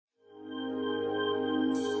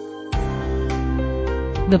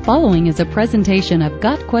The following is a presentation of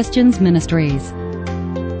Got Questions Ministries.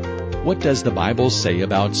 What does the Bible say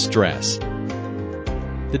about stress?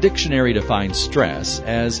 The dictionary defines stress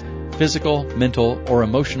as physical, mental, or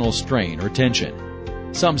emotional strain or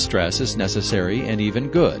tension. Some stress is necessary and even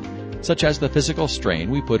good, such as the physical strain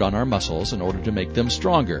we put on our muscles in order to make them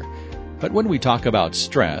stronger. But when we talk about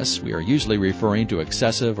stress, we are usually referring to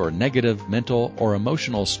excessive or negative mental or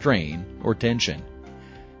emotional strain or tension.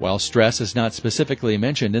 While stress is not specifically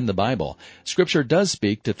mentioned in the Bible, Scripture does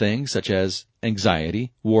speak to things such as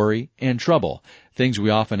anxiety, worry, and trouble, things we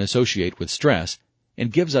often associate with stress,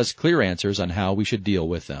 and gives us clear answers on how we should deal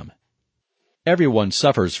with them. Everyone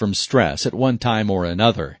suffers from stress at one time or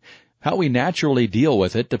another. How we naturally deal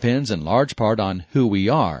with it depends in large part on who we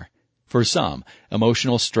are. For some,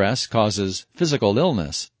 emotional stress causes physical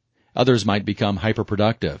illness. Others might become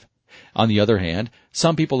hyperproductive. On the other hand,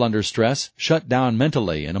 some people under stress shut down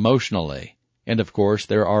mentally and emotionally. And of course,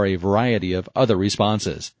 there are a variety of other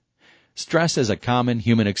responses. Stress is a common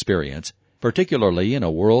human experience, particularly in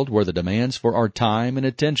a world where the demands for our time and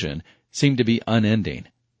attention seem to be unending.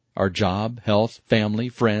 Our job, health, family,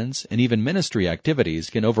 friends, and even ministry activities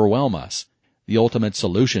can overwhelm us. The ultimate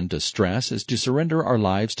solution to stress is to surrender our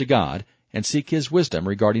lives to God and seek His wisdom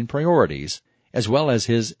regarding priorities, as well as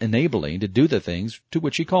His enabling to do the things to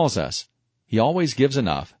which He calls us. He always gives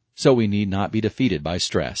enough, so we need not be defeated by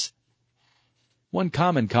stress. One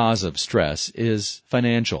common cause of stress is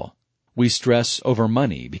financial. We stress over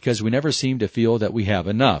money because we never seem to feel that we have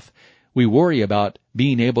enough. We worry about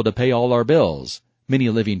being able to pay all our bills, many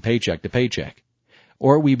living paycheck to paycheck.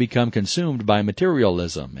 Or we become consumed by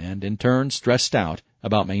materialism and in turn stressed out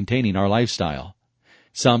about maintaining our lifestyle.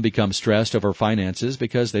 Some become stressed over finances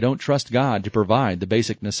because they don't trust God to provide the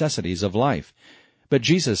basic necessities of life. But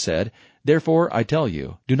Jesus said, "Therefore I tell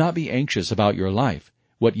you, do not be anxious about your life,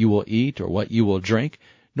 what you will eat or what you will drink,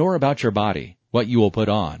 nor about your body, what you will put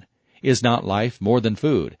on. Is not life more than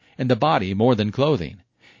food, and the body more than clothing?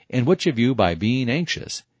 And which of you, by being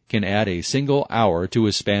anxious, can add a single hour to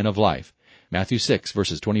his span of life?" Matthew 6,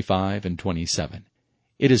 verses 25 and 27.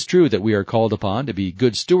 It is true that we are called upon to be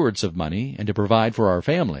good stewards of money and to provide for our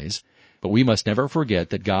families, but we must never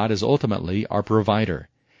forget that God is ultimately our provider.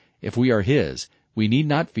 If we are His, we need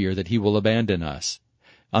not fear that He will abandon us.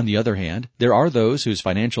 On the other hand, there are those whose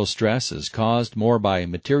financial stress is caused more by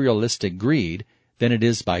materialistic greed than it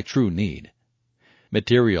is by true need.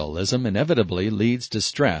 Materialism inevitably leads to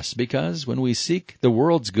stress because when we seek the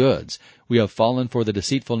world's goods, we have fallen for the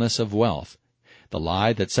deceitfulness of wealth. The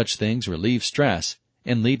lie that such things relieve stress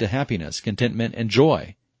and lead to happiness, contentment, and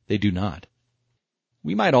joy. They do not.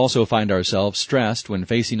 We might also find ourselves stressed when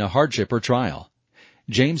facing a hardship or trial.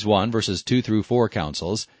 James 1, verses 2 through 4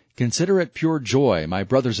 counsels, "Consider it pure joy, my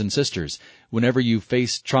brothers and sisters, whenever you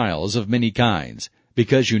face trials of many kinds,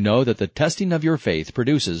 because you know that the testing of your faith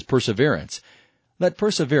produces perseverance. Let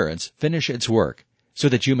perseverance finish its work, so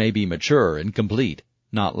that you may be mature and complete,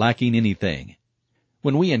 not lacking anything."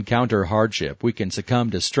 When we encounter hardship, we can succumb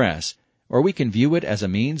to stress, or we can view it as a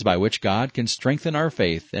means by which God can strengthen our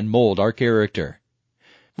faith and mold our character.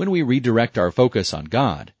 When we redirect our focus on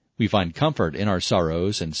God, we find comfort in our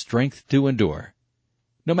sorrows and strength to endure.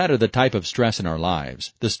 No matter the type of stress in our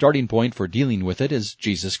lives, the starting point for dealing with it is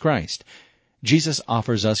Jesus Christ. Jesus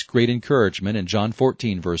offers us great encouragement in John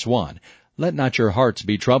 14, verse 1. "Let not your hearts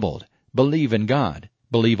be troubled. Believe in God.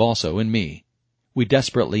 Believe also in me." We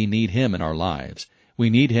desperately need Him in our lives. We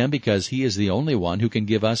need Him because He is the only one who can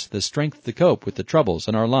give us the strength to cope with the troubles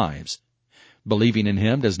in our lives. Believing in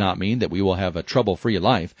Him does not mean that we will have a trouble-free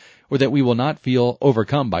life or that we will not feel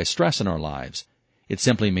overcome by stress in our lives. It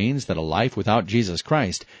simply means that a life without Jesus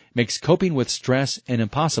Christ makes coping with stress an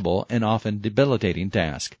impossible and often debilitating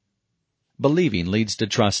task. Believing leads to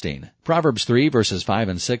trusting. Proverbs 3, verses 5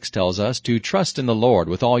 and 6 tells us to trust in the Lord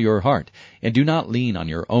with all your heart, and do not lean on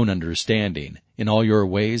your own understanding. In all your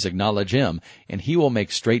ways acknowledge Him, and He will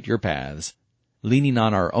make straight your paths. Leaning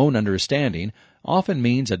on our own understanding often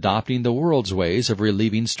means adopting the world's ways of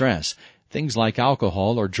relieving stress, things like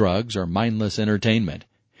alcohol or drugs or mindless entertainment.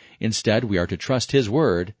 Instead, we are to trust His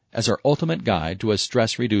Word as our ultimate guide to a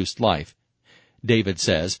stress-reduced life. David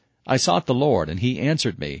says, "I sought the Lord, and He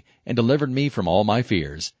answered me, and delivered me from all my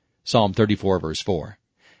fears." Psalm 34, verse 4.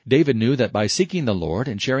 David knew that by seeking the Lord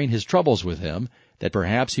and sharing his troubles with Him, that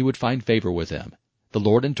perhaps he would find favor with Him. The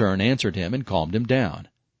Lord in turn answered him and calmed him down.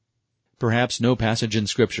 Perhaps no passage in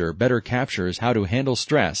Scripture better captures how to handle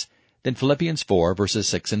stress than Philippians 4, verses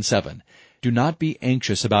 6 and 7. "Do not be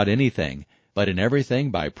anxious about anything, but in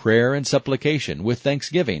everything by prayer and supplication with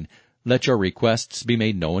thanksgiving, let your requests be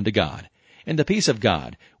made known to God. And the peace of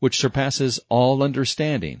God, which surpasses all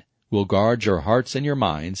understanding, will guard your hearts and your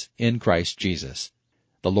minds in Christ Jesus.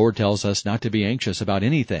 The Lord tells us not to be anxious about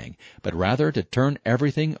anything, but rather to turn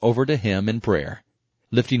everything over to Him in prayer.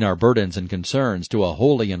 Lifting our burdens and concerns to a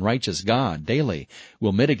holy and righteous God daily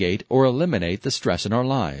will mitigate or eliminate the stress in our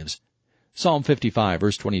lives. Psalm 55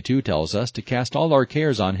 verse 22 tells us to cast all our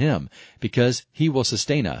cares on Him, because He will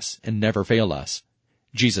sustain us and never fail us.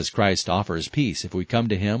 Jesus Christ offers peace if we come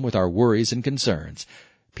to Him with our worries and concerns.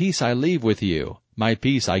 Peace I leave with you, my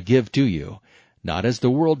peace I give to you. Not as the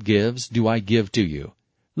world gives do I give to you.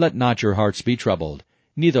 Let not your hearts be troubled,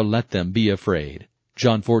 neither let them be afraid.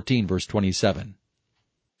 John 14 verse 27.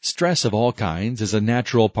 Stress of all kinds is a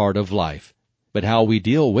natural part of life, but how we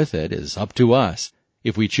deal with it is up to us.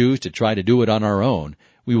 If we choose to try to do it on our own,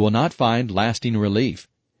 we will not find lasting relief.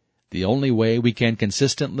 The only way we can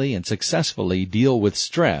consistently and successfully deal with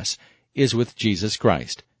stress is with Jesus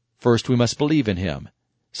Christ. First, we must believe in Him.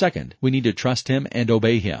 Second, we need to trust Him and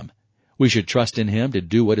obey Him. We should trust in Him to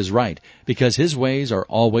do what is right, because His ways are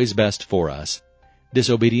always best for us.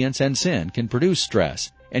 Disobedience and sin can produce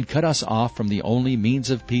stress and cut us off from the only means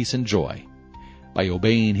of peace and joy. By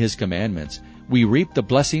obeying His commandments, we reap the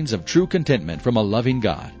blessings of true contentment from a loving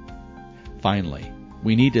God. Finally,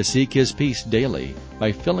 we need to seek His peace daily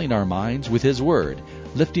by filling our minds with His Word,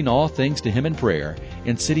 lifting all things to Him in prayer,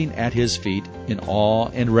 and sitting at His feet in awe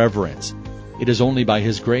and reverence. It is only by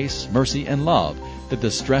His grace, mercy, and love that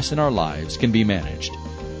the stress in our lives can be managed.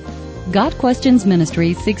 Got Questions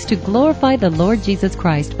Ministry seeks to glorify the Lord Jesus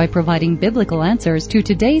Christ by providing biblical answers to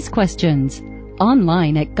today's questions.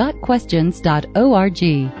 Online at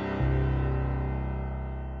GotQuestions.org.